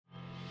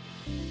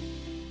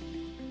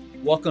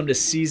Welcome to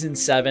Season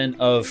 7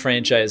 of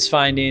Franchise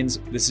Findings.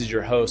 This is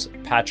your host,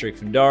 Patrick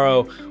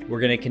Findaro.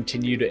 We're going to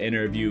continue to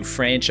interview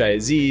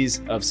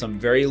franchisees of some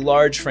very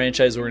large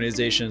franchise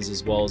organizations,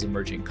 as well as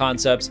emerging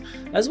concepts,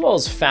 as well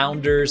as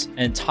founders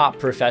and top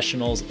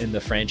professionals in the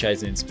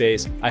franchising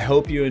space. I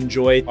hope you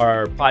enjoy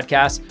our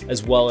podcast,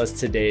 as well as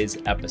today's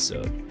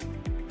episode.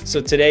 So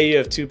today you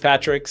have two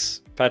Patricks,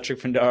 Patrick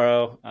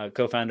Findaro,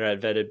 co-founder at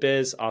Vetted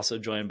Biz, also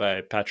joined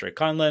by Patrick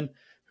Conlon,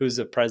 who's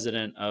the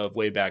president of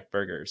Wayback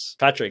Burgers.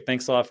 Patrick,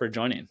 thanks a lot for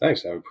joining.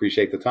 Thanks. I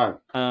appreciate the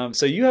time.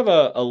 So you have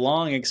a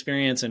long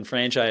experience in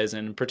franchise,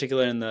 and in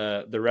particular in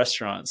the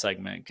restaurant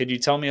segment. Could you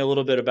tell me a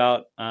little bit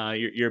about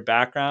your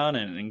background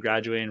and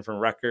graduating from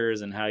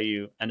Rutgers and how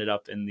you ended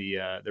up in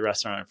the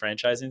restaurant and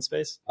franchising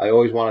space? I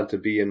always wanted to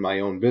be in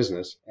my own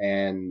business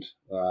and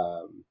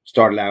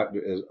started out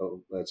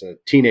as a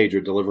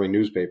teenager delivering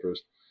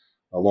newspapers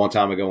a long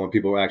time ago when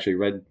people actually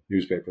read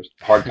newspapers,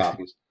 hard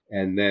copies.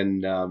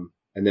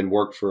 And then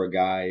worked for a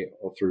guy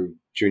through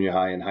junior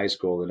high and high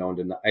school that owned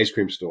an ice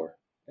cream store.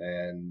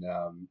 And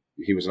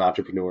he was an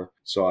entrepreneur,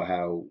 saw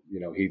how,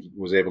 he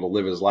was able to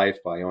live his life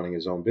by owning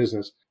his own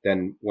business.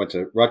 Then went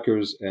to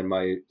Rutgers, and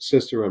my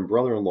sister and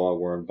brother-in-law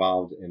were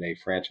involved in a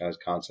franchise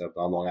concept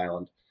on Long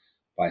Island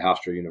by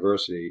Hofstra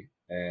University.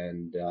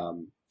 And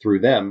through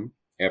them,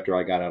 after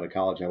I got out of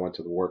college, I went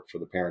to work for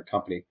the parent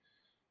company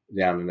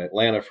down in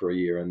Atlanta for a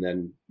year, and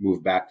then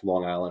moved back to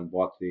Long Island,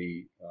 bought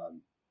the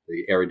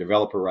area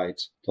developer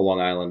rights to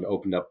Long Island,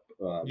 opened up.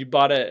 You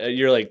bought it,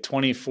 you're like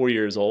 24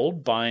 years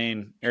old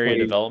buying area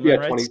development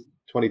rights?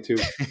 22.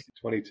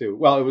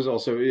 Well, it was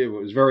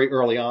very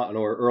early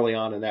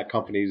on in that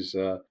company's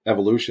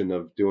evolution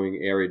of doing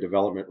area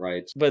development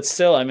rights. But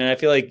still, I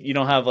feel like you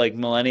don't have like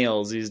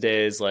millennials these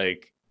days,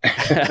 like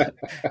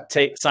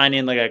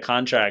signing like a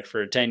contract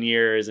for 10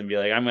 years and be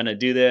like, I'm going to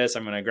do this,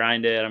 I'm going to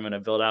grind it, I'm going to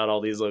build out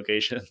all these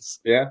locations.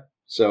 Yeah.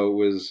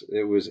 So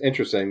it was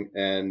interesting,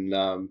 and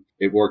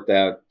it worked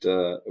out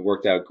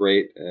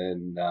great.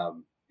 And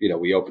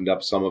we opened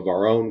up some of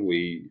our own.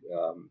 We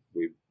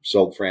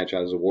sold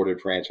franchises,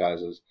 awarded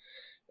franchises,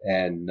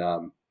 and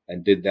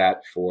did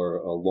that for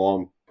a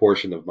long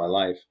portion of my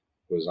life.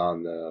 Was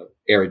on the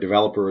Area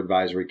Developer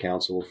Advisory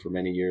Council for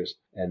many years,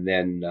 and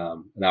then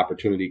an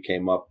opportunity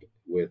came up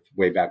with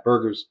Wayback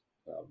Burgers.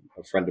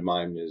 A friend of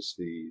mine is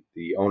the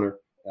owner.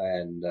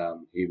 And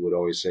he would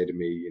always say to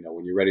me,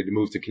 when you're ready to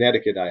move to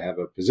Connecticut, I have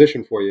a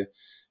position for you.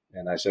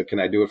 And I said, can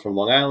I do it from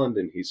Long Island?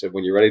 And he said,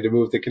 when you're ready to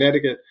move to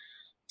Connecticut.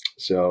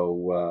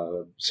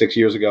 So 6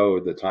 years ago,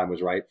 the time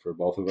was right for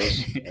both of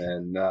us.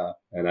 and I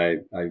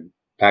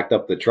packed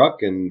up the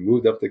truck and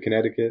moved up to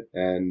Connecticut.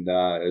 And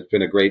it's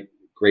been a great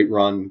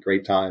run,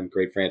 great time,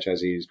 great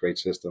franchisees, great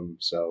system.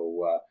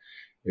 So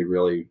it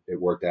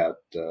worked out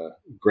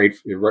great.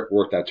 It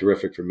worked out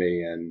terrific for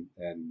me, and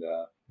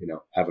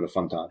having a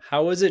fun time.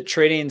 How was it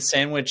trading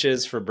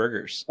sandwiches for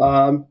burgers?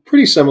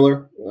 Pretty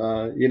similar.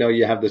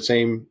 You have the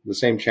same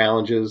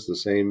challenges, the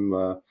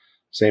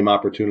same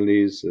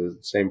opportunities, the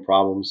same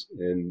problems.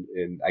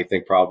 And I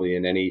think probably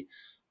in any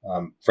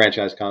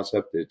franchise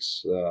concept,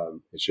 it's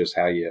just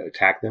how you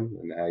attack them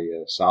and how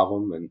you solve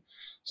them. And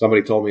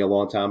somebody told me a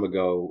long time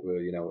ago,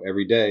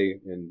 every day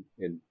in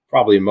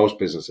probably in most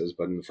businesses,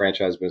 but in the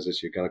franchise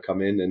business, you're going to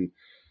come in and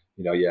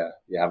you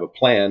have a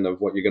plan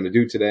of what you're going to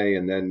do today,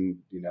 and then,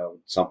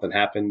 something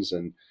happens,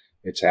 and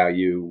it's how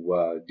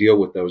you deal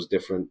with those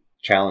different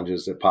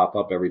challenges that pop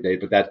up every day.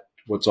 But that's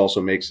what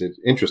also makes it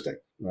interesting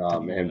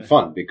and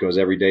fun, because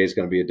every day is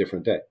going to be a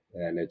different day.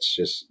 And it's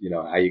just,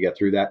 how you get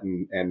through that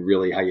and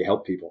really how you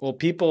help people. Well,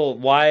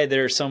 why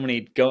there's so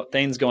many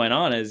things going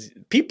on is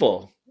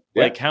people.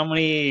 Yeah. Like how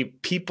many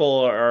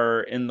people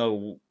are in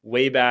the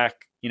Wayback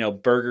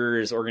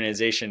Burgers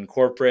organization,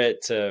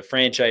 corporate to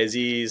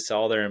franchisees to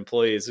all their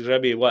employees? There's got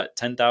to be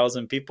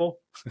 10,000 people?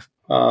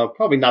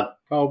 Probably not.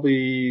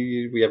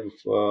 Probably we have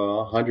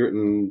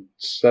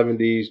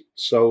 170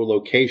 so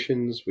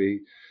locations.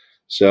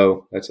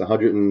 So that's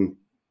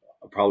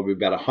probably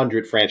about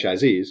 100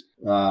 franchisees.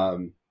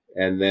 And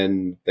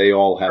then they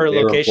all have per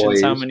their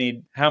locations.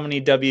 employees. How many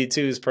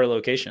W-2s per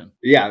location?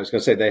 Yeah, I was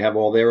going to say they have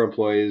all their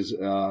employees.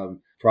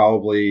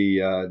 Probably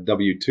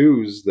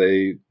W-2s.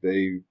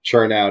 They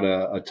churn out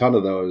a ton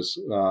of those.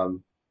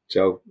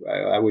 So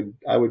I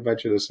would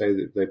venture to say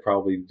that they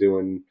probably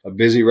doing a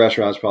busy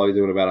restaurant's probably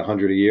doing about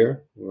 100 a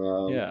year.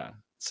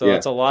 So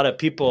that's a lot of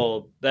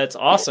people. That's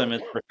awesome.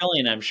 It's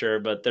fulfilling, I'm sure,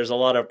 but there's a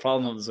lot of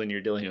problems when you're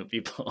dealing with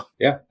people.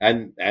 Yeah,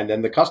 and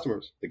then the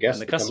customers, the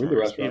guests, and the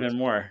customers, come into the even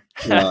more.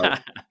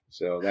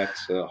 So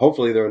that's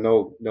hopefully there are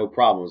no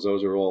problems.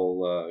 Those are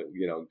all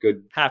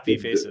good, happy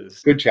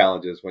faces, good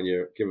challenges when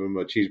you're giving them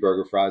a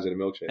cheeseburger, fries, and a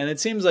milkshake. And it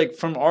seems like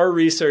from our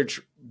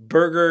research,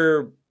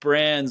 burger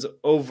brands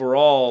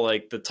overall,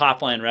 like the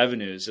top line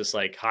revenue is just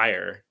like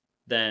higher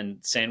than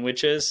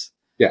sandwiches.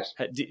 Yes.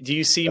 Do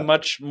you see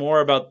much more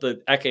about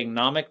the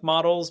economic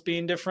models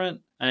being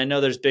different? I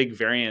know there's big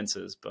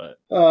variances, but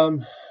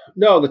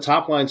no, the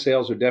top line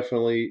sales are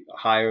definitely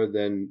higher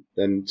than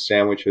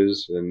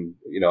sandwiches, and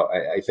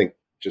I think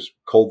just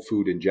cold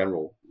food in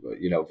general,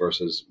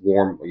 versus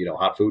warm,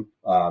 hot food.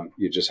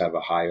 You just have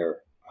a higher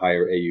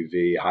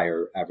AUV,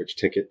 higher average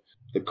ticket.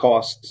 The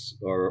costs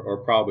are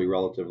probably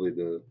relatively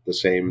the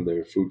same.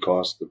 The food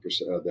cost,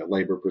 the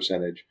labor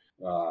percentage,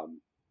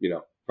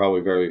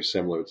 probably very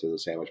similar to the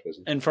sandwich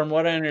business. And from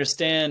what I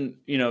understand,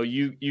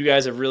 you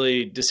guys have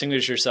really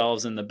distinguished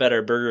yourselves in the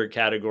better burger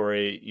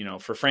category.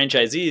 For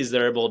franchisees,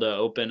 they're able to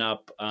open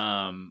up,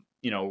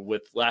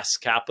 with less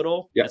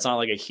capital. Yep. It's not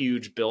like a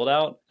huge build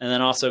out. And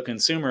then also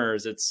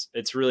consumers,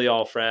 it's really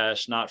all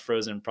fresh, not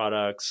frozen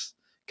products.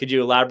 Could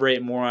you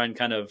elaborate more on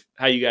kind of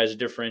how you guys are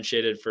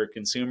differentiated for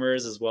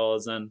consumers as well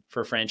as then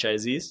for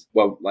franchisees?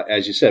 Well,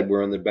 as you said,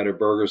 we're in the better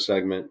burger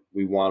segment.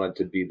 We wanted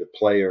to be the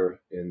player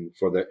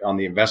on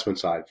the investment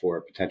side for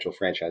a potential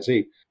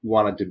franchisee. We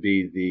wanted to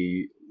be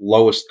the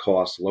lowest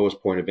cost,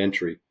 lowest point of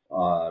entry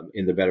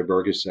in the better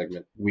burger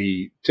segment.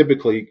 We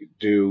typically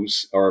do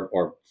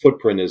our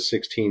footprint is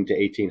 16 to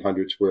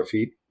 1,800 square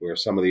feet, where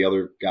some of the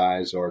other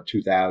guys are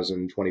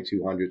 2,000,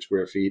 2,200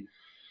 square feet.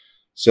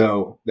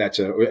 So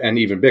and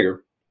even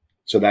bigger.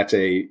 So that's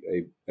a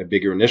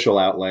bigger initial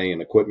outlay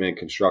in equipment,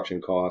 construction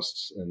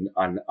costs,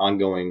 and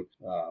ongoing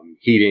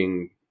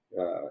heating,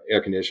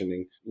 air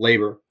conditioning,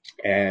 labor.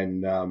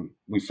 And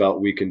we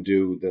felt we can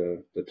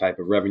do the type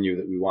of revenue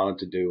that we wanted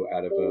to do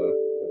out of a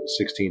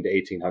 16 to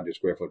 1,800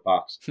 square foot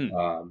box.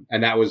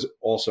 And that was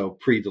also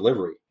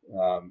pre-delivery,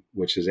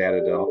 which has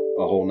added a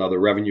whole nother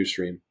revenue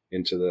stream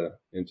into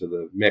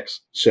the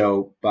mix.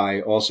 So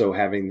by also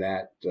having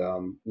that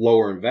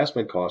lower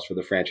investment cost for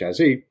the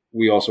franchisee,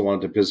 we also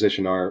wanted to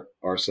position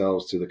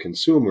ourselves to the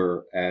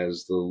consumer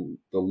as the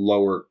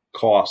lower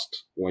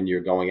cost when you're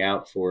going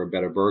out for a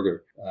better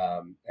burger,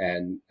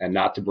 and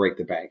not to break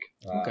the bank.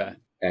 Okay.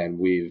 And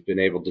we've been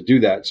able to do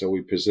that. So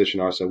we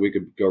position ourselves, we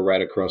could go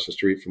right across the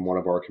street from one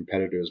of our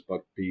competitors,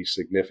 but be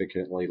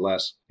significantly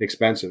less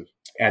expensive.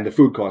 And the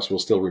food costs will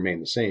still remain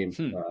the same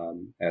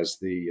as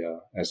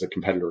the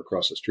competitor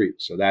across the street.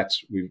 So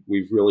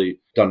we've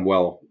really done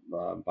well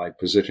by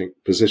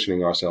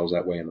positioning ourselves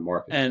that way in the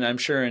market. And I'm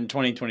sure in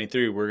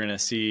 2023, we're going to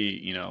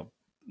see,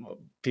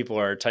 people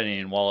are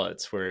tightening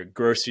wallets where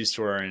grocery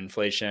store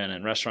inflation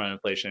and restaurant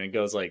inflation, it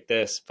goes like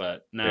this,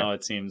 but now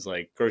It seems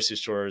like grocery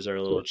stores are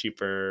a little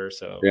cheaper.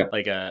 So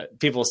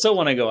people still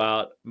want to go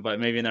out, but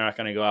maybe they're not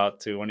going to go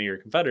out to one of your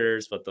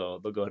competitors, but they'll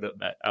go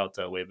out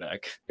to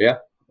Wayback. Yeah.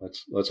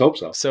 Let's hope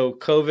so. So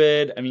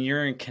COVID, I mean,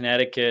 you're in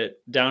Connecticut.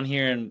 Down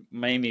here in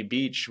Miami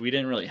Beach, we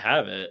didn't really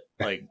have it.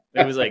 Like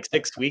it was like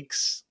 6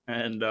 weeks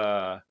and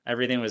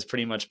everything was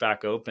pretty much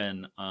back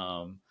open.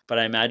 But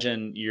I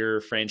imagine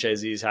your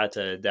franchisees had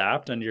to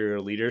adapt under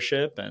your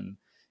leadership, and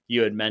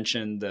you had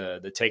mentioned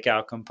the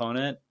takeout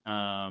component.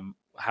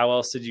 How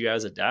else did you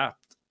guys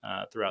adapt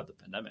throughout the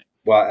pandemic?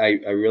 Well,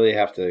 I really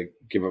have to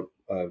give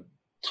a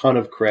ton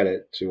of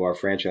credit to our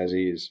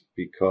franchisees,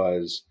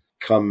 because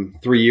come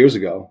 3 years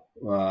ago,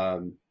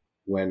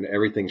 when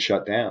everything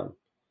shut down,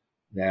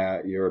 now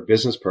you're a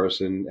business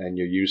person and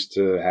you're used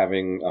to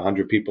having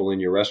 100 people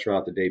in your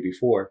restaurant the day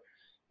before,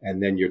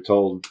 and then you're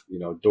told,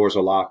 doors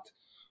are locked.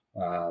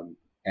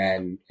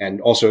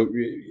 And also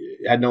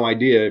you had no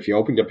idea if you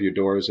opened up your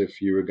doors,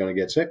 if you were going to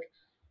get sick,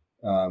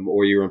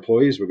 or your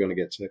employees were going to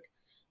get sick,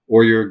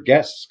 or your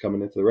guests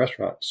coming into the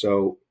restaurant.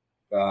 So,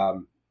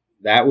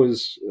 that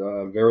was,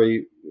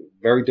 very,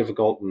 very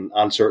difficult and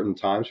uncertain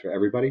times for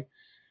everybody.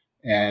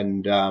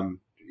 And,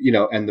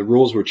 and the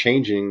rules were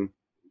changing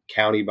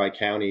county by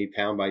county,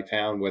 town by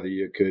town, whether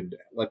you could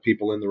let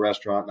people in the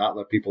restaurant, not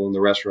let people in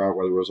the restaurant,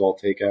 whether it was all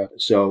takeout.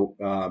 So,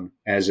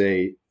 as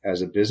a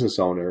business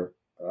owner,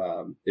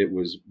 it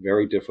was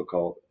very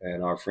difficult,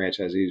 and our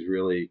franchisees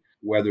really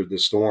weathered the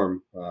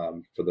storm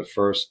it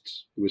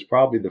was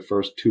probably the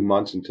first 2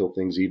 months until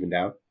things evened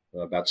out,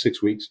 about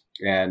 6 weeks.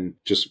 And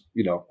just,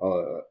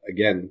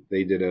 again,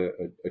 they did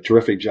a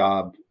terrific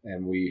job.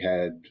 And we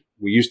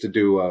used to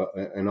do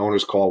an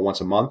owner's call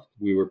once a month.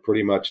 We were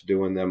pretty much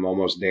doing them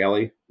almost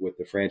daily with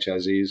the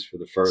franchisees for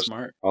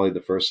probably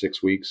the first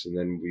 6 weeks. And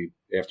then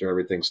after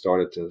everything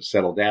started to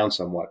settle down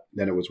somewhat,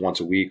 then it was once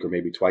a week or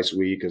maybe twice a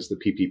week as the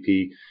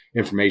PPP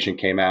information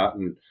came out,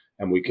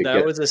 and we could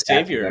that was a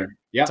savior.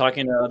 Yeah.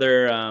 Talking to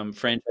other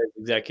franchise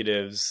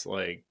executives,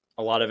 like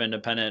a lot of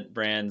independent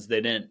brands,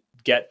 they didn't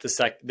get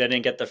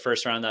the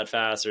first round that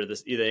fast, or they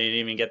didn't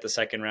even get the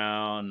second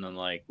round, and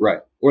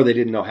right, or they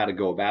didn't know how to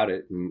go about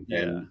it, and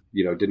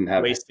didn't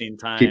have wasting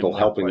time, people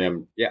helping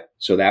them. Yeah,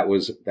 so that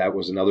was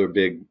another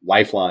big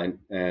lifeline,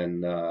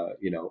 and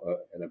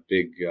and a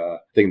big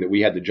thing that we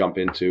had to jump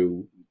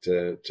into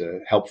to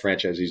help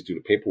franchisees do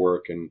the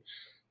paperwork, and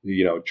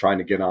trying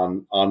to get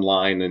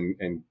online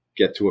and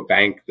get to a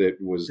bank that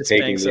was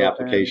taking the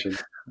application,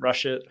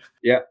 rush it.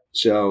 Yeah.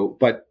 So,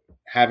 but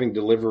having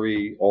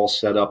delivery all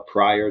set up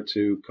prior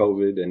to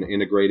COVID and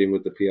integrating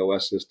with the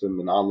POS system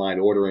and online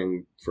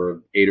ordering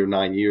for 8 or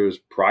 9 years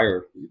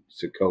prior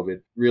to COVID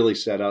really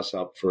set us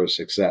up for a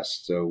success.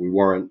 So we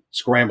weren't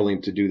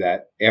scrambling to do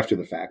that after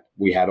the fact.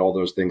 We had all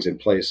those things in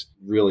place.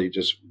 Really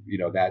just,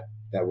 that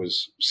that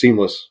was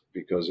seamless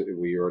because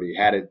we already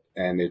had it,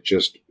 and it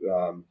just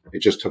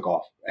took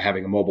off.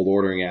 Having a mobile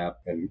ordering app,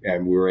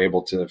 and we were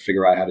able to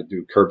figure out how to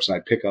do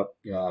curbside pickup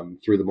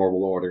through the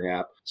mobile ordering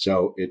app.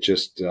 So it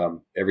just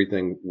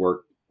everything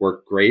worked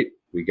great.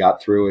 We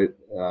got through it,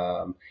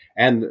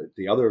 and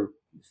the other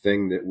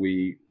thing that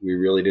we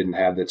really didn't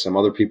have that some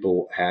other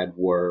people had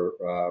were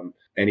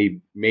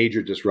any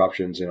major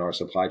disruptions in our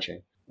supply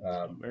chain.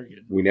 Very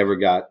good. We never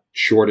got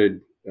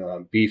shorted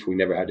beef. We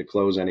never had to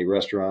close any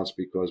restaurants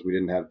because we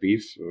didn't have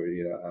beef,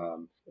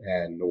 or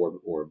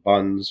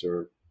buns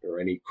or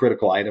any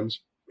critical items.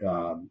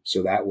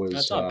 So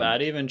that's not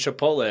bad. Even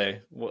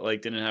Chipotle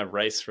didn't have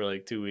rice for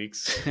 2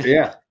 weeks.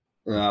 Yeah.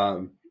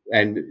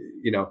 And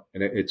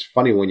it's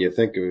funny when you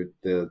think of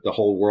the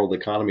whole world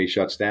economy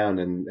shuts down,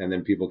 and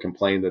then people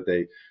complain that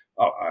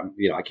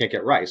I can't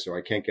get rice, or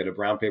I can't get a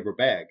brown paper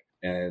bag.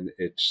 And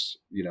it's,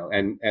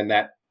 and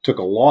that took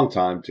a long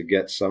time to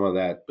get some of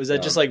that. Was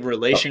that just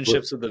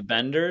relationships with the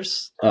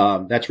vendors?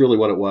 That's really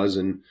what it was.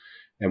 And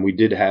we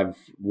did have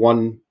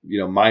one,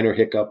 minor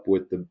hiccup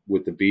with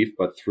the beef,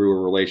 but through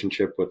a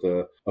relationship with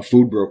a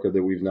food broker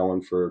that we've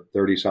known for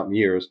 30 something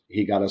years,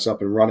 he got us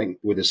up and running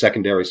with a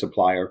secondary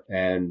supplier.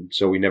 And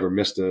so we never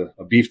missed a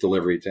beef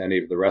delivery to any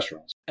of the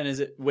restaurants. And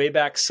is it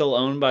Wayback still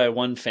owned by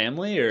one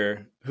family,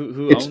 or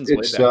who owns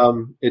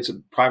Wayback? It's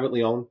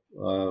privately owned.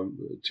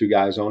 Two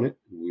guys own it.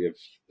 We have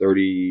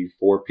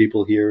 34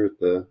 people here at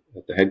the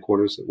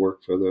headquarters that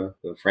work for the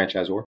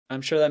franchisor.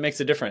 I'm sure that makes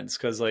a difference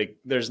because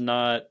there's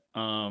not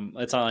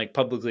it's not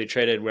publicly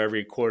traded where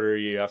every quarter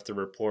you have to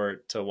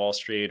report to Wall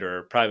Street,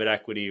 or private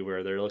equity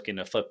where they're looking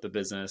to flip the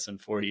business in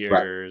 4 years.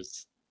 Right.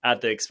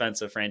 At the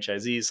expense of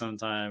franchisees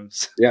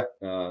sometimes. Yeah.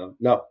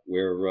 No,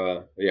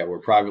 we're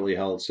privately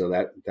held. So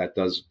that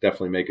does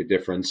definitely make a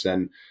difference.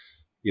 And,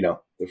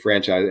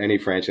 any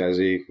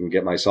franchisee can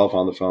get myself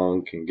on the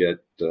phone, can get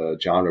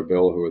John or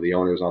Bill, who are the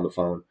owners, on the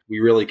phone.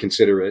 We really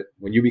consider it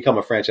when you become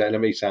a franchise. And it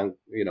may sound,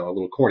 a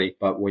little corny,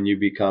 but when you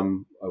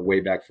become a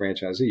Wayback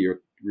franchisee,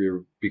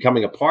 you're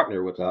becoming a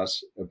partner with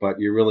us, but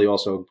you're really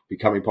also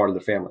becoming part of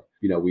the family.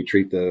 We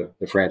treat the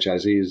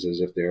franchisees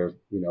as if they're,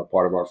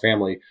 part of our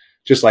family,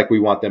 just like we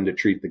want them to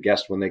treat the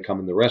guests when they come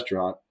in the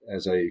restaurant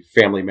as a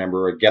family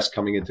member or a guest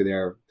coming into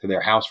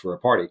their house for a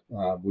party.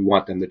 We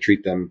want them to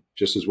treat them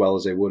just as well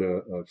as they would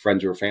a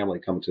friends or a family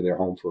coming to their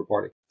home for a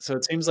party. So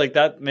it seems like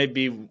that may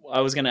be,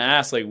 I was going to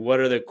ask, what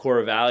are the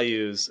core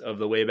values of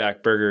the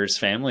Wayback Burgers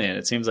family? And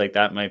it seems like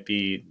that might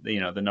be,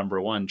 the number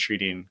one,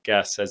 treating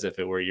guests as if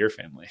it were your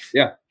family.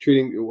 Yeah.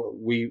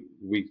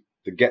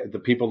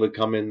 The people that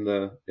come in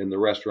the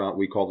restaurant,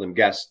 we call them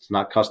guests,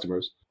 not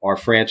customers. As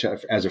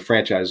a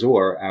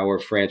franchisor, our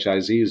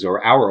franchisees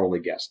are our only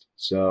guest.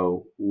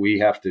 So we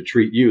have to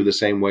treat you the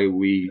same way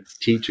we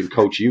teach and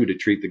coach you to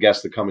treat the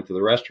guests that come into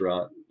the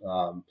restaurant.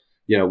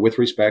 With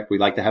respect. We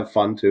like to have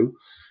fun too.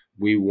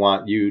 We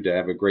want you to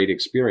have a great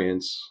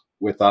experience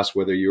with us,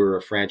 whether you're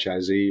a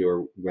franchisee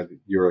or whether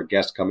you're a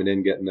guest coming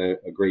in getting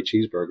a great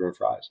cheeseburger and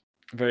fries.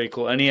 Very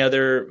cool. Any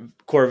other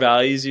core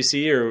values you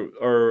see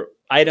or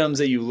items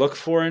that you look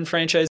for in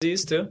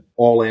franchisees too?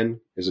 All in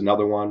is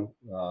another one.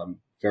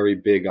 Very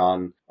big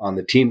on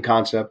the team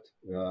concept,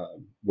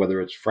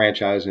 whether it's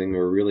franchising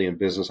or really in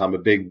business. I'm a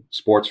big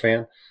sports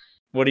fan.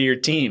 What are your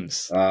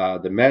teams?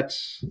 The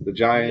Mets, the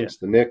Giants,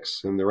 the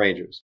Knicks, and the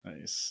Rangers.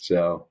 Nice.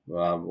 So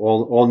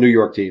all New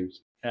York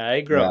teams. Yeah,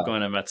 I grew up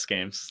going to Mets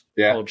games.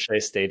 Yeah. Old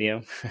Shea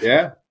Stadium.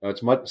 Yeah.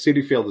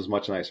 Citi Field is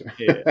much nicer.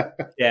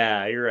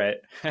 Yeah, you're right.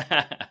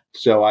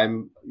 So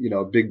I'm,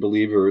 a big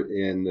believer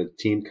in the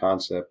team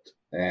concept,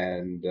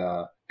 and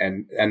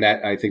that,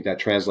 I think that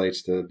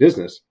translates to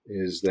business,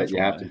 is that Definitely.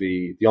 You have to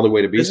be, the only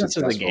way to be business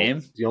successful. Is the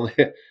game.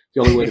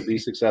 The only way to be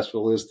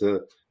successful is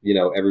to,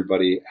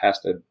 everybody has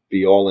to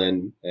be all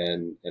in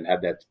and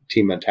have that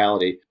team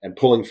mentality and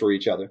pulling for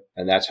each other.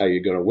 And that's how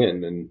you're going to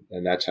win.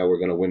 And that's how we're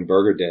going to win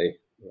Burger Day.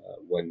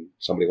 When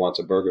somebody wants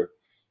a burger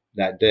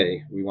that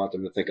day, we want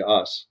them to think of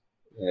us.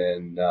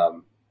 And,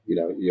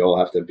 you all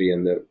have to be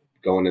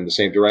going in the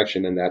same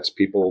direction. And that's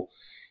people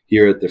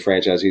here at the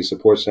Franchisee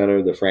Support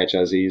Center, the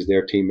franchisees,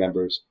 their team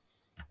members.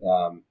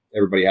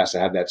 Everybody has to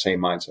have that same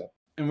mindset.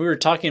 And we were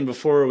talking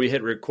before we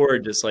hit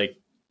record, just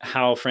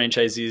how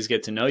franchisees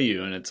get to know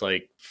you. And it's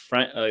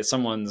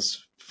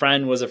someone's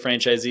friend was a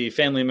franchisee,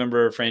 family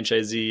member, a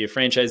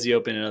franchisee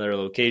opened another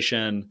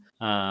location.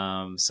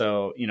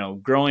 So,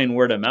 growing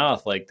word of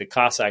mouth, the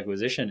cost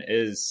acquisition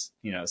is,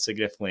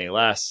 significantly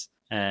less,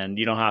 and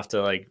you don't have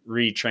to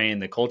retrain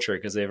the culture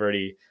because they've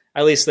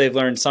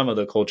learned some of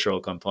the cultural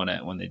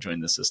component when they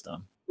join the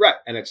system. Right.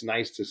 And it's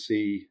nice to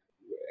see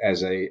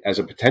as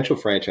a potential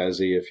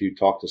franchisee, if you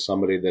talk to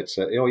somebody that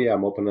said, oh yeah,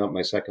 I'm opening up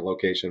my second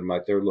location,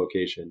 my third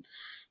location.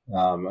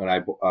 And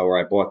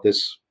I bought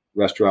this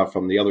restaurant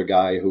from the other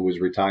guy who was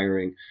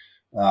retiring.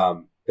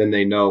 Then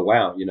they know,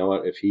 wow, you know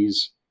what, if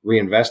he's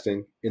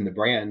reinvesting in the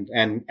brand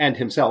and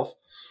himself,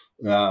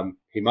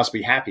 he must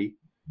be happy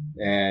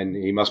and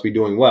he must be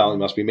doing well. He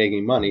must be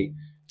making money.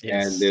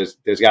 Yes. And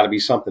there's got to be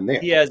something there.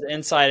 He has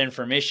inside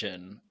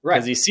information, right?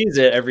 Because he sees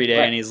it every day,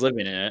 right. And he's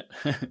living in it.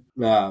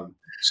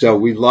 So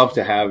we love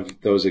to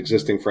have those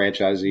existing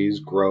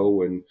franchisees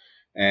grow, and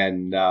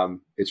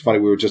it's funny,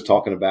 we were just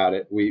talking about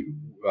it. We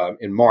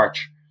in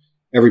March,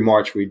 every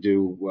March we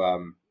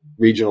do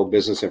regional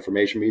business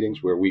information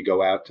meetings where we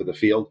go out to the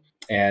field,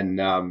 and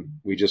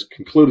we just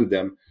concluded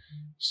them.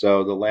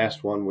 So the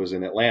last one was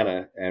in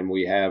Atlanta, and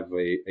we have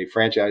a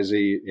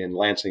franchisee in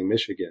Lansing,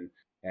 Michigan,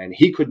 and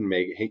he couldn't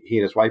make it. He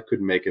and his wife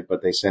couldn't make it,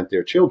 but they sent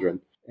their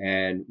children,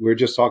 and we were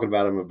just talking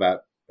about him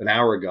about an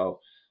hour ago.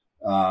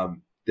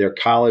 Their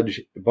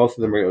college, both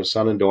of them were a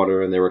son and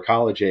daughter, and they were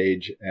college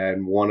age.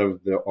 And one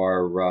of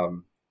our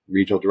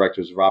regional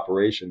directors of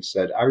operations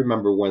said, "I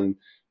remember when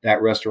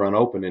that restaurant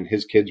opened, and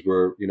his kids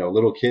were,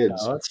 little kids.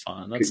 Oh, that's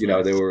fun. That's They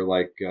nice. were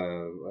like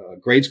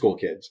grade school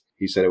kids."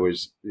 He said it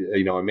was,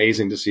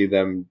 amazing to see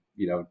them,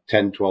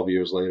 10, 12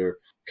 years later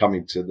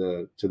coming to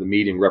the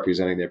meeting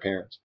representing their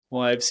parents.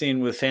 Well, I've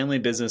seen with family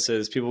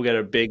businesses, people get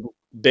a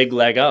big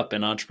leg up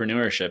in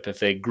entrepreneurship if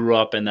they grew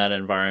up in that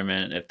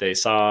environment, if they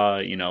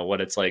saw,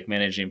 what it's like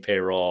managing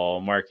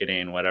payroll,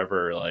 marketing,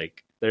 whatever.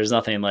 Like, there's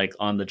nothing like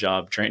on the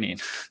job training.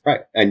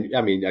 Right. And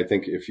I mean, I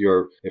think if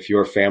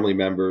your family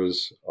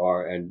members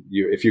are, and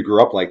if you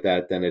grew up like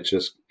that, then it's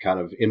just kind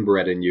of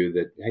inbred in you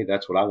that, hey,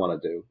 that's what I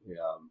want to do.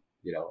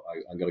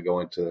 I'm going to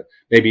go into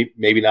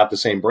maybe not the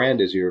same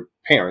brand as your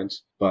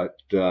parents, but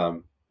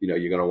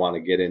you're going to want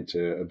to get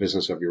into a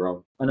business of your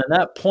own. And at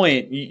that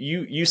point,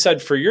 you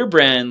said for your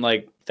brand,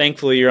 like,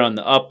 thankfully you're on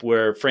the up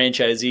where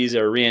franchisees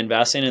are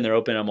reinvesting and they're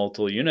opening up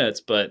multiple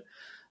units. But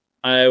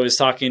I was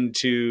talking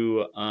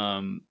to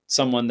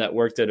someone that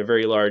worked at a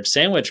very large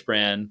sandwich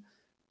brand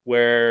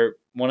where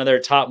one of their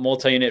top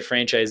multi-unit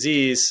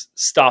franchisees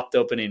stopped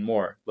opening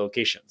more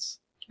locations.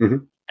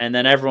 Mm-hmm. And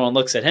then everyone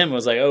looks at him and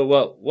was like,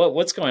 oh,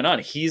 what's going on?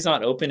 He's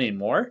not opening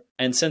more.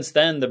 And since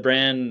then, the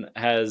brand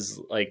has,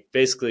 like,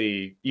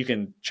 basically you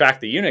can track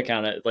the unit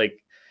count.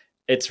 Like,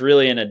 it's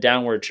really in a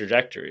downward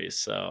trajectory.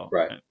 So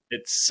right.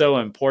 It's so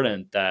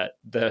important that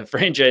the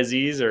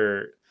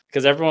franchisees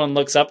because everyone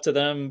looks up to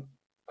them.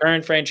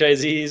 Current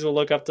franchisees will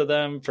look up to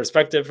them.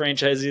 Prospective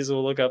franchisees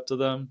will look up to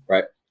them.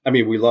 Right. I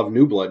mean, we love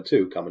new blood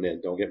too coming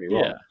in. Don't get me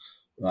wrong.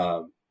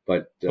 Yeah.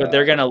 But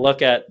they're going to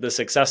look at the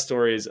success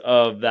stories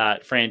of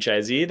that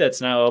franchisee that's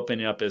now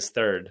opening up his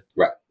third.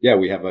 Right. Yeah,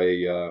 we have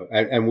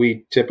and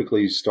we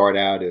typically start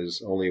out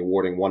as only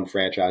awarding one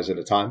franchise at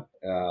a time.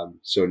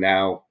 So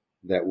now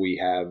that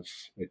we have,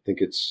 I think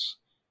it's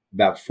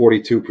about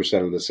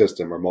 42% of the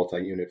system are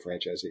multi-unit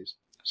franchisees.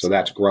 So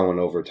that's growing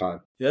over time.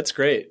 That's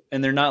great.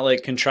 And they're not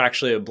like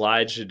contractually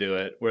obliged to do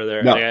it where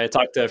they're like, I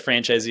talked to a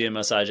franchisee in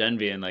Massage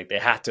Envy and like they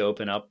had to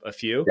open up a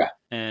few. Yeah.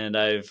 And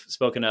I've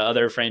spoken to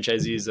other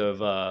franchisees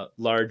of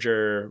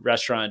larger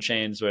restaurant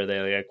chains where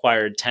they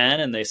acquired 10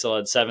 and they still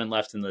had 7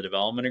 left in the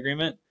development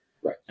agreement.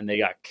 Right. And they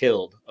got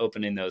killed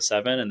opening those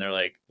 7. And they're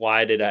like,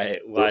 why did I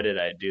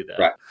do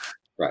that?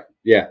 Right.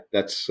 Yeah.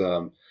 That's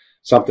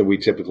something we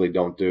typically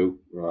don't do.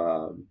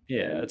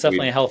 It's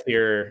definitely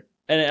healthier.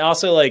 And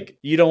also, like,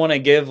 you don't want to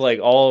give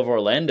like all of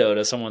Orlando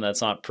to someone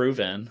that's not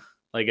proven.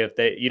 Like, if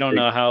you don't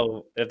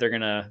know if they're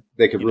gonna,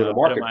 they could ruin the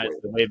market optimize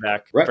the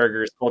Wayback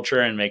Burgers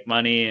culture and make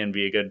money and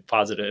be a good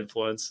positive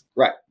influence.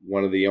 Right.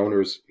 One of the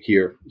owners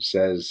here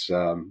says,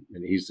 and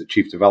he's the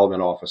chief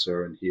development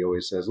officer, and he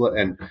always says, look,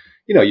 and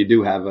you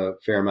do have a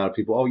fair amount of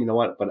people. Oh, you know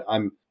what? But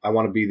I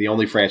want to be the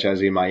only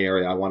franchisee in my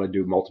area. I want to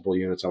do multiple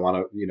units. I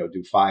want to,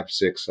 do 5,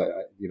 6.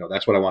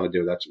 That's what I want to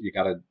do. That's you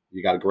got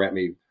to grant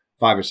me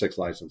 5 or 6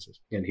 licenses.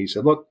 And he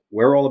said, look,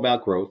 we're all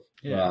about growth.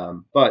 Yeah.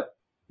 But,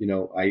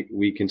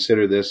 we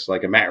consider this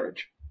like a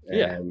marriage.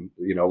 And,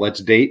 let's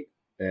date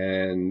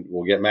and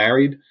we'll get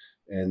married.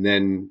 And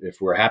then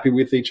if we're happy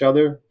with each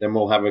other, then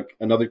we'll have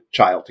another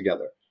child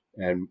together.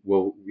 And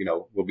we'll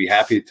be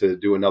happy to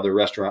do another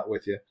restaurant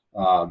with you.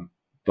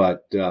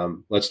 But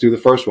let's do the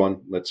first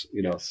one. Let's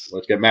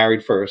let's get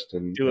married first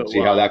and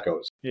see how that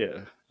goes.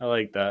 Yeah, I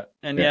like that.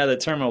 And the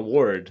term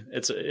award,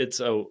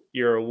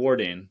 you're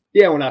awarding.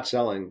 Yeah, we're not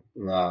selling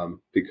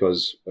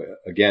because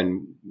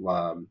again,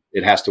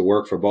 it has to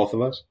work for both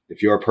of us.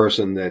 If you're a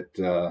person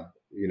that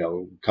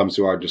comes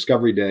to our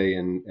discovery day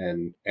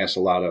and asks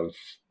a lot of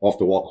off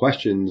the wall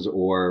questions,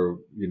 or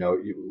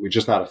we're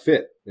just not a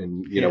fit,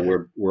 and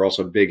we're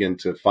also big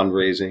into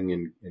fundraising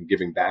and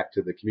giving back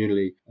to the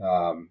community.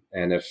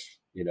 And if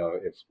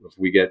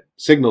we get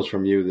signals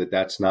from you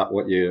that's not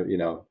what I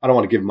don't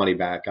want to give money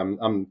back.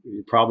 I'm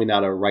probably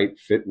not a right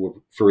fit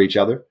for each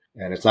other,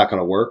 and it's not going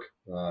to work.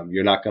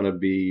 You're not going to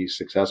be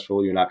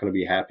successful. You're not going to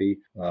be happy.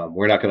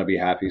 We're not going to be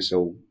happy.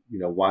 So,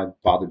 why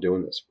bother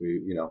doing this?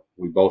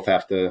 We both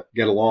have to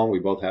get along. We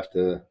both have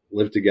to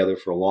live together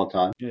for a long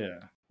time. Yeah.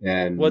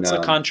 And what's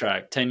the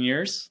contract? 10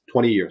 years?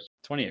 20 years.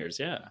 20 years.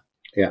 Yeah.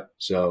 Yeah.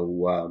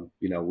 So,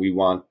 we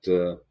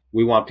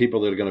want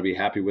people that are going to be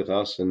happy with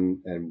us, and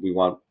we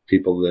want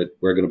people that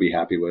we're going to be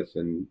happy with,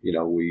 and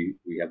we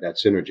have that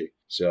synergy.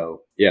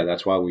 So yeah,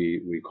 that's why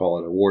we call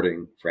it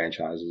awarding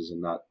franchises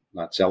and not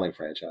not selling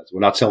franchise.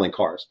 We're not selling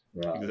cars.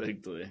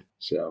 Exactly.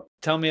 So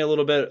tell me a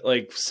little bit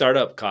like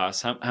startup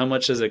costs. How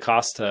much does it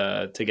cost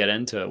to get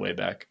into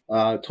Wayback?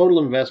 Total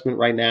investment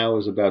right now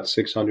is about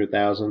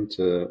 $600,000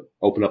 to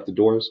open up the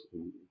doors,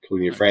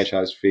 including your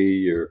franchise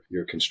fee,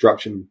 your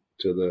construction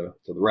to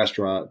the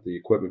restaurant, the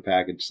equipment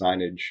package,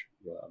 signage,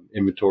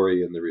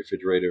 inventory, and the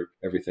refrigerator,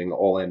 everything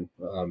all in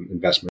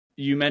investment.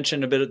 You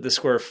mentioned a bit of the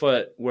square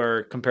foot,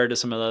 where compared to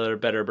some of the other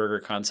better burger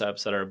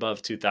concepts that are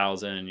above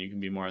 2,000, you can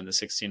be more in the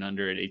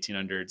 1,600,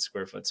 1,800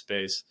 square foot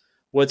space.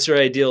 What's your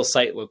ideal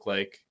site look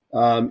like?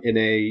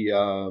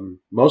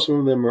 Most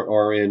of them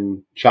are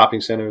in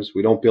shopping centers.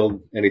 We don't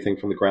build anything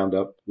from the ground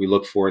up. We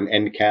look for an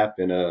end cap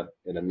in a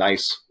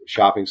nice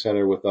shopping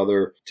center with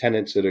other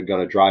tenants that are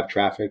going to drive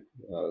traffic,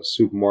 a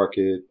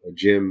supermarket, a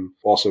gym,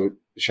 also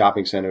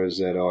shopping centers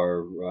that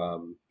are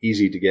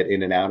easy to get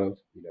in and out of.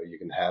 You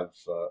can have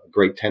a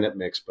great tenant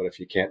mix, but if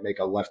you can't make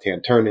a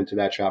left-hand turn into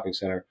that shopping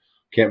center,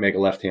 can't make a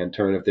left-hand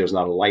turn if there's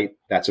not a light,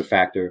 that's a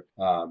factor.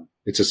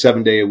 It's a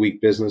 7-day-a-week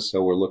business,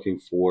 so we're looking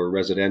for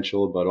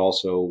residential, but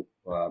also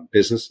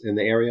business in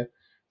the area.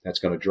 That's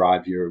going to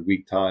drive your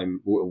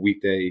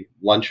weekday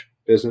lunch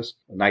business.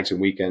 Nights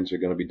and weekends are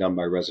going to be done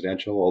by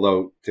residential.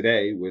 Although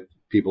today, with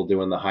people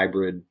doing the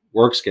hybrid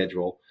work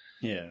schedule,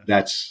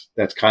 that's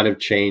kind of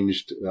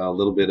changed a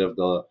little bit of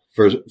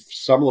for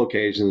some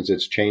locations,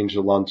 it's changed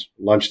the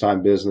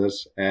lunchtime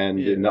business. And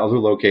in other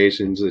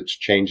locations, it's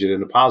changed it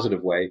in a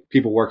positive way.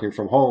 People working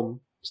from home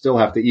still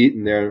have to eat,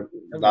 and they're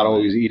not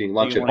always eating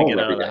lunch at home get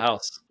every out of day. The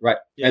house. Right.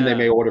 Yeah. And they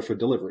may order for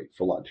delivery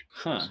for lunch.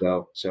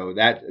 So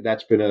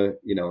that's been a,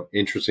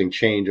 interesting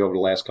change over the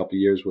last couple of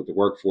years with the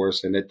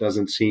workforce. And it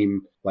doesn't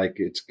seem like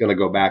it's going to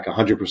go back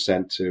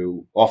 100%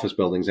 to office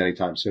buildings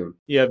anytime soon.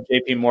 You have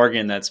JP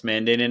Morgan that's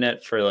mandating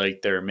it for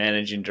like their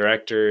managing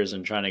directors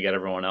and trying to get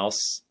everyone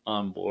else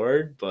on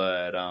board.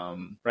 But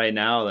right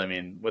now, I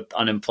mean, with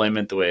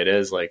unemployment the way it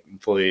is, like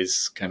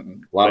employees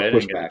can quit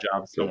and get a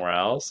job somewhere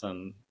else.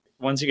 And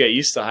once you get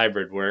used to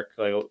hybrid work,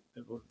 like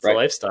it's a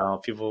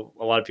lifestyle.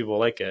 A lot of people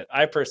like it.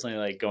 I personally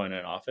like going to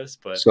an office,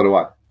 but so do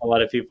I. A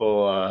lot of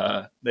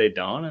people they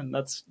don't, and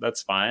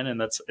that's fine.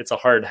 And it's a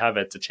hard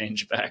habit to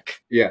change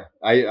back. Yeah,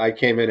 I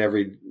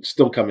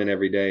still come in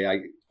every day.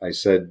 I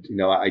said,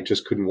 I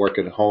just couldn't work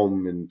at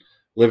home and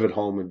live at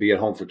home and be at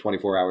home for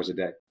 24 hours a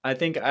day. I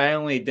think I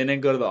only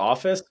didn't go to the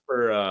office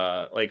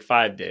for like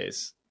 5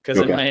 days. Because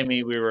in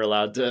Miami, we were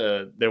allowed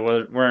to, there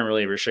weren't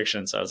really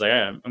restrictions. So I was like,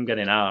 I'm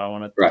getting out. I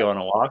want to go on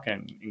a walk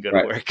and go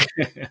to work.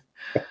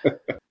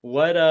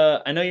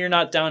 I know you're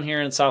not down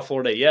here in South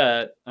Florida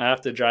yet. I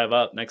have to drive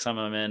up next time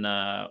I'm in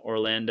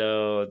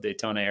Orlando,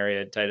 Daytona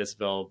area,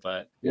 Titusville.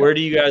 But where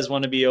do you guys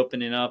want to be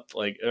opening up?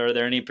 Like, are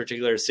there any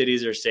particular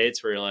cities or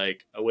states where you're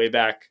like, a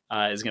Wayback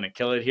is going to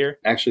kill it here?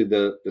 Actually,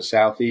 the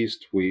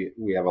Southeast, we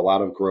have a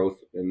lot of growth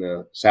in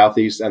the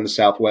Southeast and the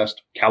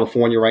Southwest.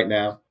 California right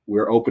now.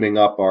 We're opening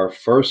up our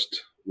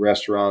first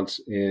restaurants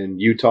in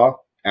Utah,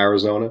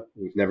 Arizona.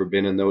 We've never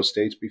been in those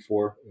states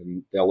before,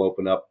 and they'll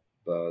open up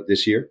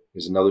this year.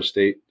 There's another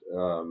state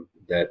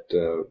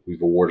that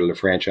we've awarded a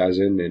franchise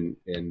in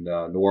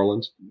New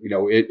Orleans.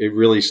 It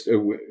really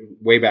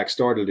Wayback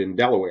started in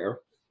Delaware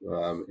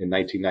in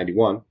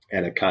 1991,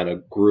 and it kind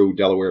of grew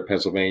Delaware,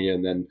 Pennsylvania,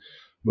 and then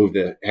moved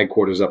the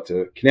headquarters up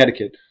to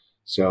Connecticut.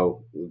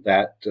 So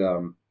that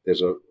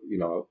there's a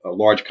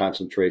large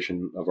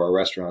concentration of our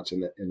restaurants in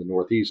the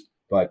Northeast,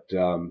 but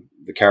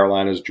the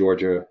Carolinas,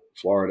 Georgia,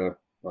 Florida,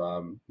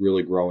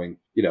 really growing.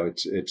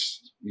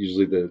 It's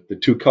usually the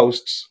two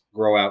coasts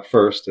grow out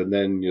first, and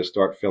then you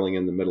start filling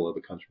in the middle of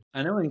the country.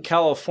 I know in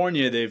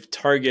California they've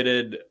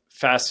targeted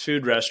fast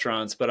food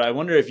restaurants, but I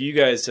wonder if you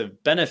guys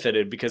have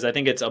benefited, because I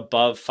think it's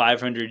above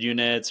 500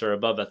 units or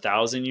above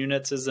 1,000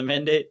 units is the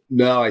mandate.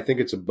 No, I think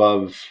it's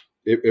above.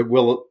 It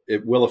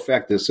will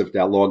affect us if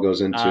that law goes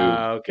into.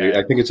 Okay.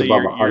 I think it's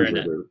above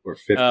 100 or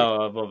 50.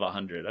 Oh, above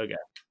 100. Okay.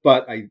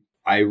 But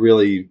I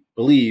really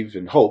believe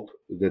and hope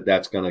that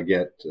that's going to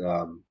get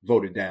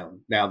voted down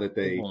now that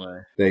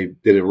they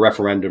did a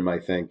referendum, I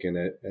think, and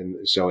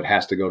so it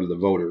has to go to the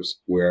voters,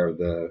 where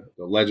the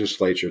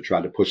legislature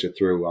tried to push it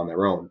through on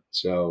their own.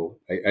 So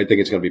I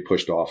think it's going to be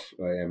pushed off,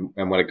 and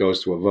when it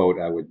goes to a vote,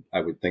 I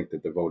would think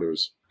that the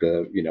voters,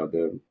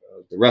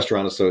 the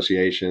Restaurant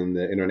Association,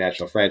 the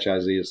International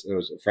Franchise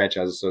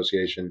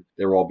Association,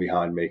 they're all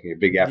behind making a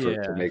big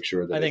effort to make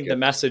sure that I think the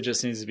message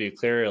just needs to be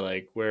clear,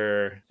 like,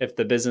 where if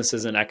the business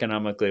isn't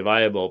economically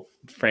viable,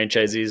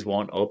 franchisees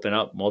won't open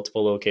up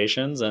multiple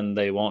locations and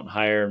they won't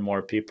hire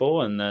more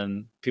people, and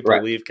then people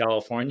leave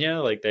California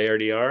like they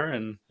already are,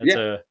 and it's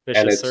a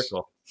vicious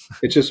circle.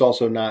 It's just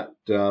also not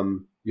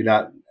you're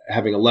not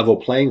having a level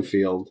playing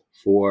field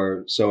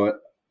for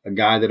a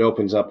guy that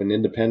opens up an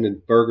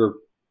independent burger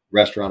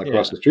restaurant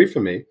across the street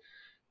from me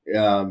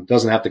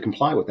doesn't have to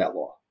comply with that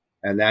law,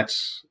 and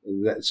that's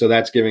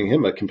giving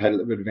him a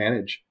competitive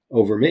advantage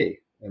over me.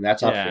 and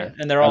that's not Yeah. fair.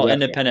 And they're How's all that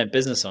fair? independent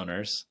business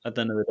owners. At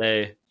the end of the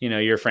day,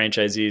 your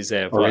franchisees, they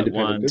have Or what,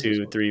 independent one, business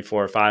two, owners. three,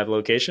 four, five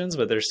locations,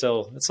 but it's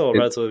still a It,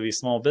 relatively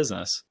small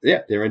business.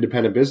 yeah, they're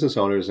independent business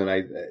owners, and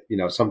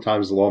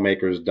sometimes the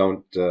lawmakers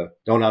don't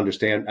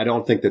understand. I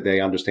don't think that they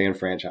understand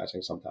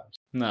franchising sometimes.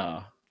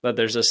 No, but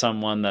there's just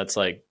someone that's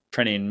like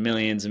printing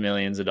millions and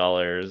millions of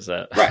dollars.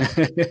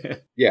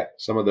 Right. Yeah,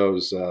 some of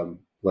those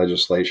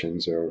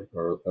legislations are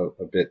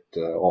a bit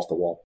off the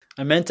wall.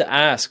 I meant to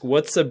ask,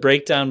 what's the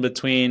breakdown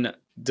between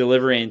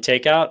delivery and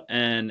takeout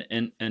and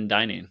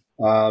dining?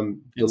 In-store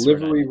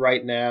Delivery dining.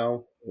 right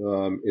now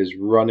is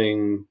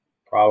running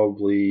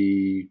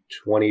probably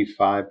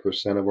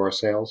 25% of our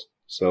sales.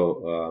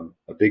 So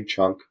a big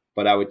chunk.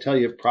 But I would tell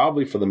you,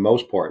 probably for the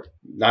most part,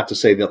 not to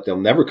say that they'll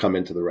never come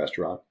into the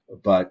restaurant,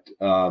 but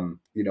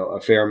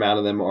a fair amount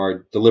of them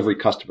are delivery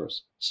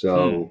customers.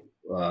 So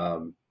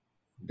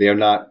they're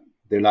not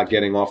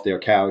getting off their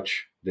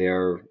couch.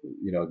 They're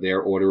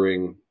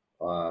ordering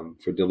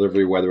for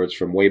delivery, whether it's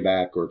from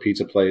Wayback or a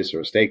pizza place or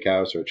a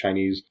steakhouse or a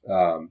Chinese.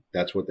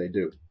 That's what they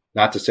do.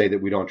 Not to say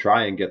that we don't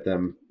try and get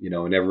them,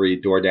 in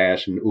every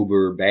DoorDash and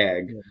Uber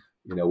bag.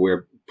 Yeah.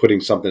 We're putting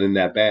something in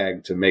that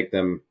bag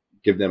to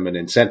give them an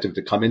incentive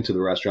to come into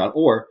the restaurant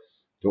or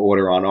to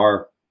order on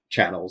our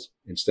channels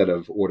instead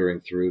of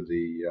ordering through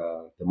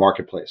the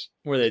marketplace.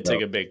 Where they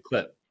take a big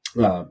clip.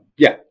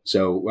 Yeah.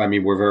 So, I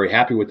mean, we're very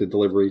happy with the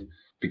delivery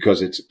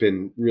because it's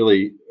been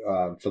really,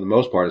 for the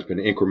most part, it's been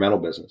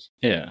incremental business.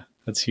 Yeah,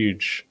 that's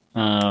huge.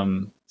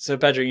 So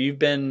Patrick, you've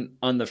been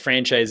on the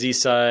franchisee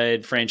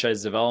side,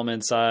 franchise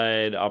development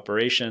side,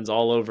 operations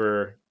all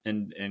over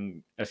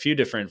in a few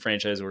different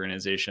franchise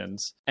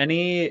organizations.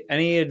 Any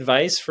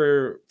advice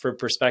for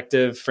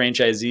prospective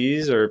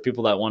franchisees or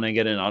people that want to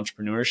get in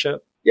entrepreneurship?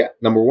 Yeah.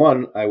 Number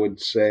one, I would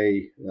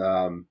say,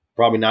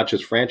 probably not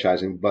just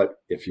franchising, but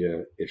if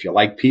you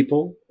like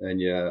people and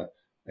you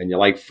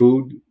like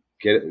food,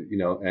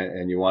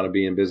 and you want to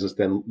be in business,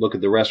 then look at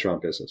the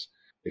restaurant business.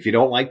 If you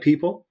don't like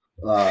people,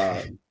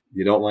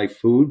 you don't like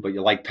food, but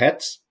you like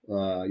pets,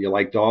 you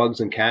like dogs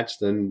and cats,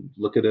 then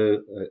look at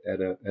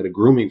a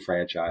grooming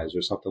franchise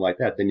or something like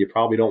that. Then you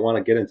probably don't want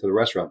to get into the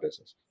restaurant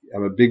business.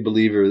 I'm a big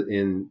believer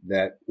in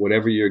that.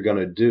 Whatever you're going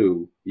to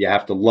do, you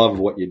have to love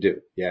what you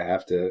do. You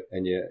have to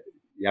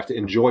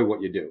enjoy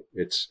what you do.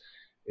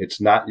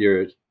 It's not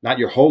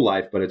your whole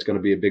life, but it's going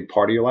to be a big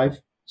part of your life.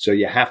 So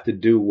you have to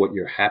do what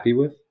you're happy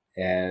with.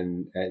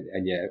 And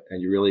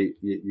you really,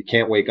 you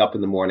can't wake up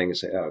in the morning and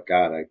say, oh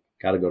God, I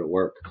got to go to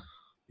work.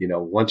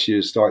 Once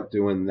you start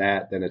doing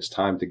that, then it's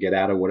time to get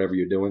out of whatever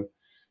you're doing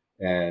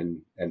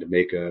and to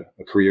make a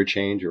career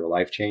change or a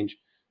life change.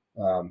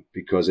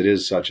 Because it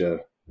is such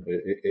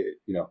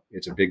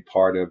it's a big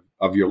part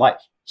of your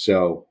life.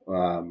 So,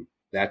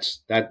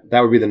 that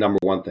would be the number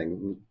one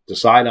thing.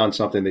 Decide on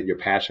something that you're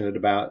passionate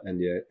about and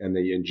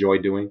that you enjoy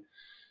doing.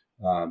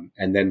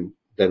 And then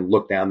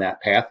look down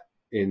that path.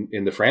 In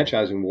the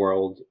franchising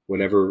world,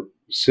 whatever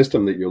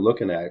system that you're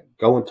looking at,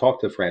 go and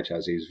talk to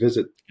franchisees,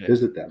 visit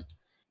them,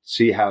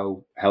 see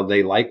how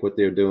they like what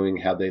they're doing,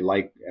 how they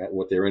like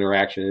what their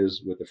interaction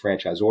is with the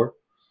franchisor.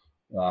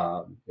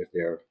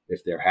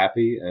 If they're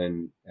happy,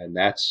 and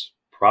that's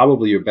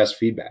probably your best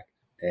feedback,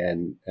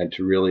 and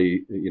to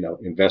really,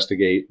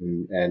 investigate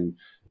and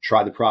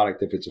try the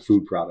product. If it's a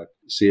food product,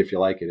 see if you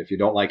like it. If you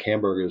don't like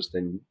hamburgers,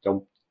 then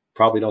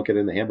probably don't get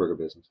in the hamburger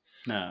business.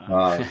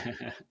 No.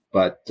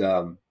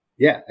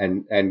 Yeah,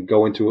 and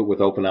go into it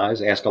with open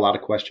eyes, ask a lot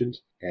of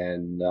questions,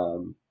 and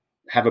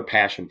have a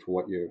passion for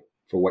what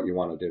you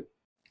want to do.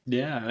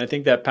 Yeah, I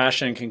think that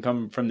passion can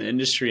come from the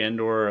industry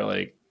and or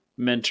like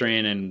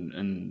mentoring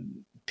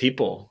and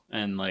people,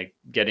 and like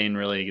getting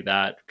really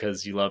that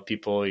because you love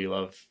people, you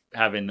love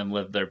having them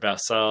live their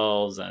best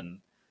selves,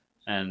 and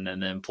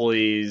the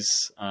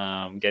employees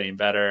getting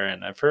better.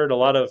 And I've heard a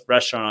lot of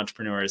restaurant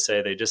entrepreneurs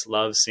say they just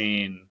love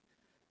seeing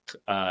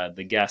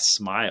the guests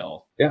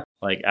smile. Yeah.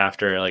 Like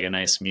after like a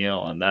nice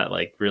meal, and that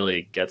like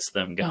really gets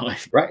them going.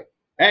 Right.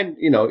 And,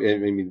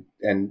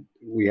 and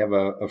we have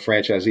a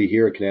franchisee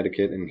here in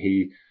Connecticut, and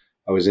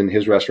I was in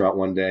his restaurant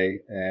one day,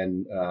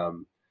 and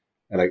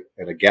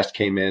a guest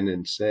came in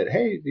and said,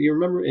 "Hey, do you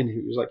remember?" And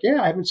he was like,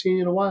 "Yeah, I haven't seen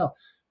you in a while."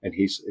 And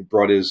he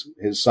brought his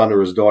son or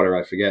his daughter,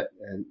 I forget.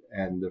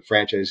 And the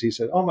franchisee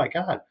said, "Oh my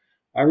God,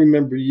 I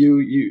remember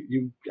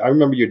you. I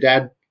remember your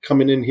dad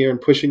coming in here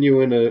and pushing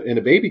you in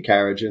a baby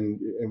carriage.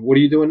 And what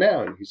are you doing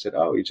now?" And he said,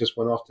 "Oh, he just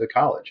went off to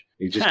college.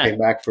 He just came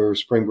back for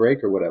spring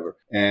break or whatever."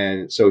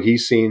 And so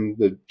he's seen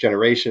the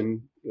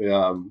generation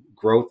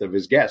growth of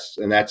his guests,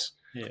 and that's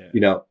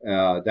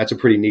that's a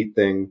pretty neat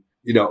thing.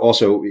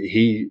 Also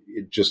he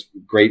just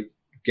great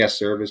guest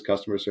service,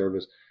 customer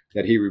service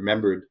that he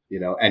remembered.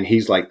 And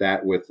he's like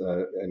that with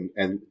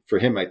and for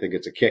him, I think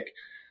it's a kick.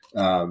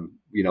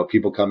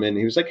 People come in,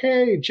 he was like,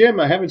 "Hey, Jim,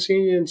 I haven't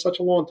seen you in such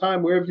a long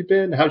time. Where have you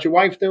been? How's your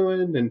wife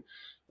doing?" And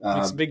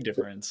it's a big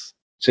difference.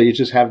 So you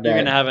just have that. You're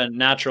going to have a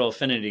natural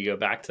affinity to go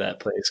back to that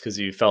place because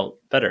you felt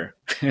better.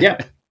 Yeah.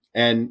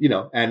 And,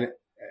 and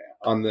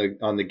on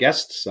the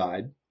guest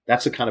side,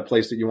 that's the kind of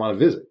place that you want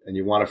to visit and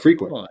you want to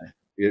frequent.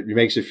 It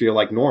makes you feel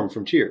like Norm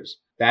from Cheers.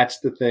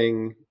 that's the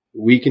thing.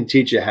 We can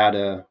teach you how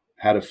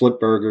to flip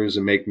burgers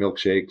and make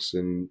milkshakes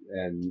and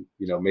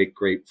make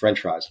great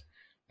French fries.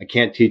 I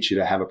can't teach you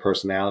to have a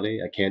personality.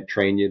 I can't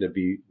train you to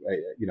be,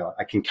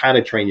 I can kind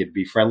of train you to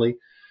be friendly,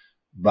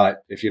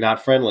 but if you're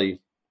not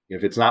friendly,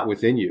 if it's not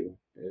within you,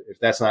 if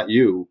that's not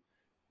you,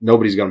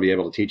 nobody's going to be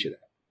able to teach you that.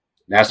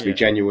 It has to be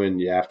genuine.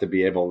 You have to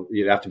be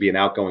an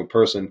outgoing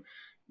person.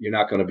 You're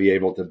not going to be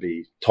able to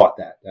be taught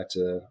that. That's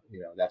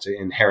an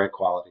inherent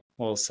quality.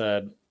 Well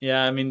said.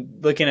 Yeah. I mean,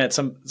 looking at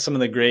some of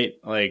the great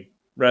like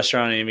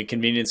restaurant and even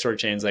convenience store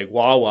chains like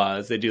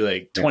Wawa's, they do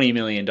like $20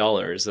 million.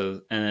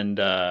 And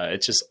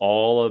it's just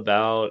all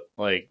about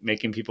like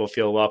making people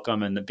feel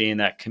welcome and being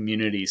that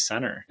community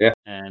center. Yeah.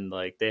 And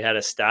like they had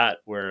a stat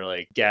where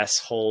like guests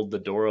hold the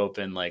door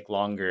open like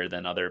longer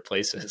than other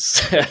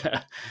places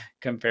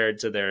compared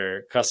to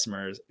their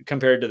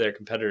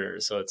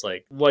competitors. So it's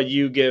like what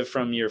you give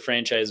from your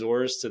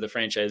franchisors to the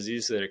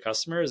franchisees to their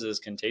customers is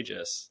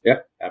contagious. Yeah,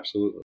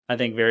 absolutely. I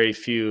think very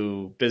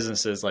few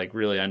businesses like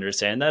really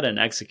understand that and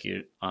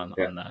execute on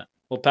that.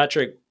 Well,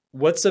 Patrick,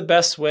 what's the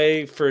best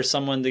way for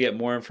someone to get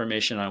more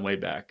information on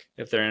Wayback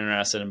if they're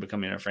interested in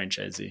becoming a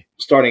franchisee?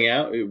 Starting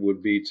out, it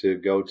would be to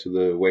go to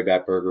the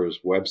Wayback Burgers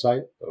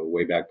website,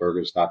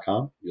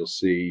 waybackburgers.com. You'll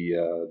see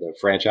the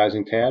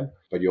franchising tab,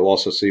 but you'll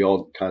also see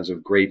all kinds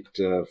of great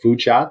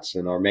food shots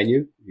in our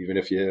menu. Even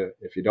if you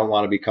don't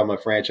want to become a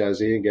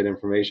franchisee and get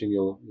information,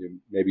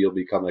 maybe you'll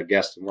become a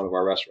guest in one of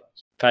our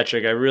restaurants.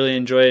 Patrick, I really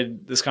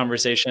enjoyed this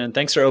conversation.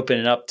 Thanks for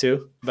opening up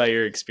too about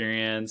your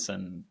experience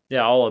and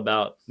all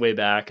about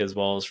Wayback as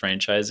well as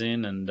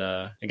franchising. And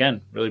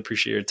again, really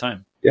appreciate your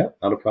time. Yeah,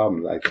 not a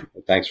problem.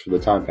 Thanks for the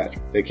time,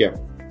 Patrick. Take care.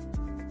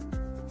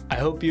 I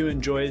hope you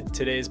enjoyed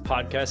today's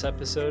podcast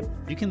episode.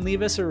 You can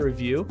leave us a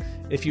review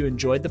if you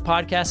enjoyed the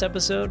podcast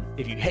episode.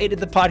 If you hated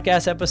the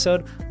podcast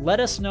episode, let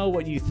us know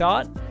what you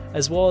thought,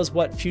 as well as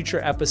what future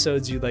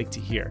episodes you'd like to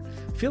hear.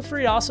 Feel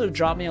free to also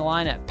drop me a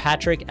line at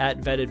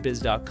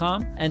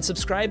patrick@vettedbiz.com and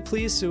subscribe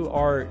please to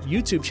our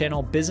YouTube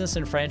channel, Business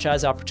and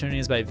Franchise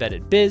Opportunities by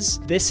Vetted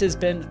Biz. This has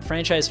been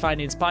Franchise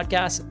Findings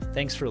Podcast.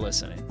 Thanks for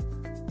listening.